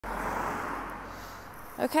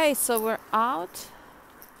Okay, so we're out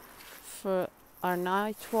for our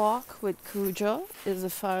night walk with Cujo. It's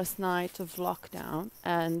the first night of lockdown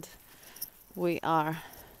and we are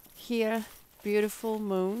here. Beautiful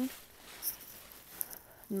moon,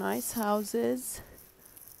 nice houses.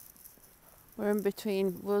 We're in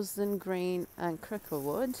between Willesden Green and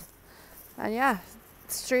Cricklewood. And yeah,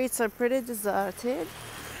 streets are pretty deserted.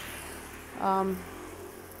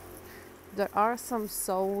 There are some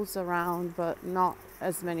souls around, but not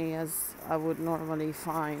as many as I would normally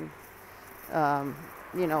find,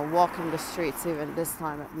 walking the streets even this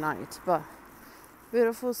time at night. But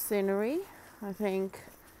beautiful scenery. I think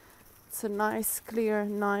it's a nice clear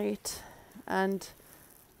night and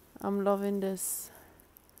I'm loving this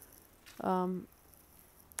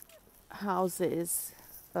houses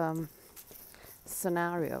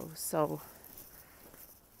scenario. So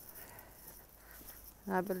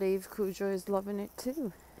I believe Cujo is loving it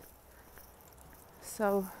too.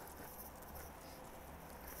 So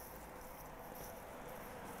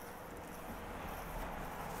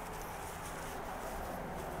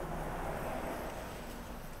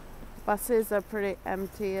buses are pretty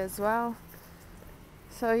empty as well.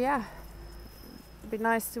 So yeah, it'd be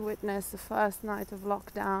nice to witness the first night of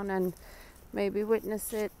lockdown and maybe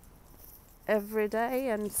witness it every day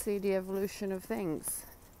and see the evolution of things.